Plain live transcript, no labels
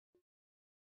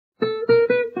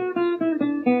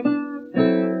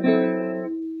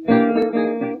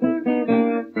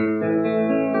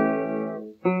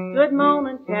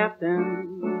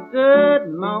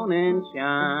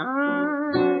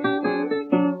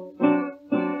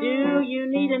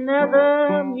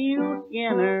another mule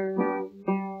skinner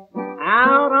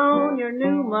out on your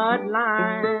new mud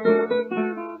line.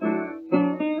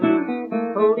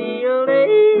 Ole, ole,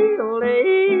 ole,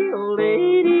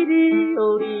 dee dee,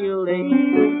 ole, ole.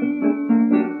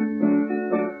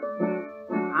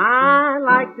 I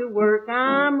like to work,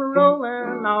 I'm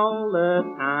rolling all the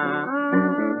time.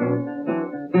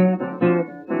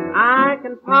 I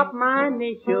can pop my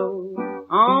initials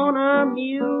on a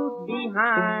mule's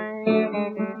behind.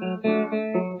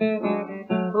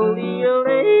 Ole,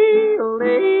 ole,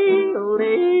 ole,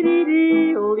 ole, dee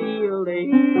dee, ole, ole.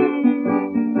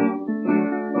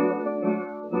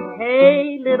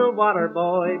 Hey, little water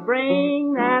boy,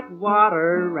 bring that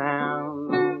water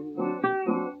round.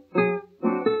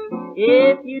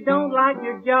 If you don't like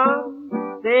your job,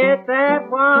 set that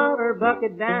water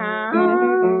bucket down.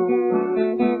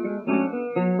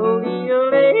 Ole,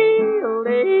 ole,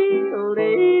 ole, ole,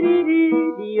 dee dee,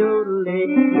 dee, ole.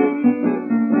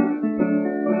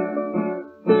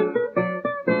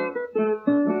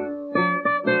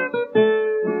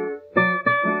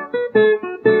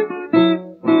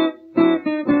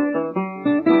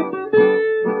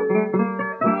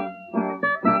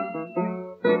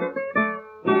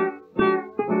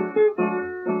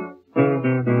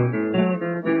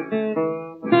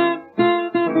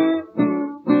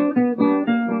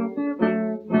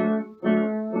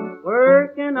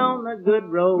 Good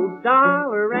road,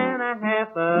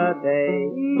 $1.50 a day.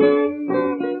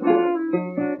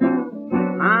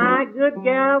 My good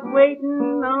gal's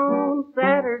waiting on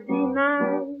Saturday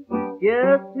night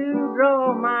just to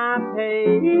draw my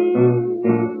pay.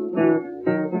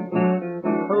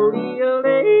 Ole,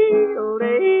 ole,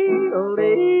 ole, ole,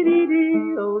 dee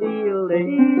dee, ole, ole.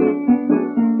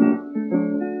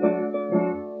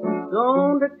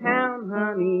 Gone to town,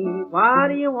 honey, why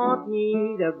do you want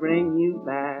me to bring you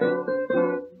back?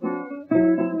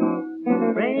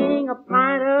 Bring a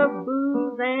pint of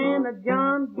booze and a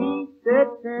John B.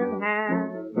 Stetson hat.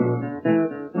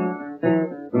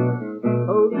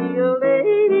 Ole, ole,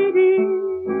 dee dee, dee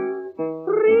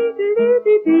dee,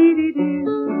 dee dee, dee.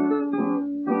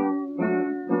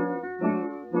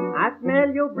 I smell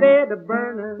your bread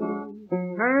a-burnin',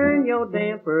 turn your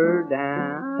damper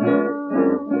down.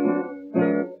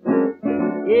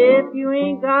 If you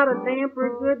ain't got a damper,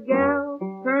 good gal,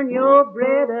 turn your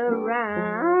bread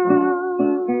around.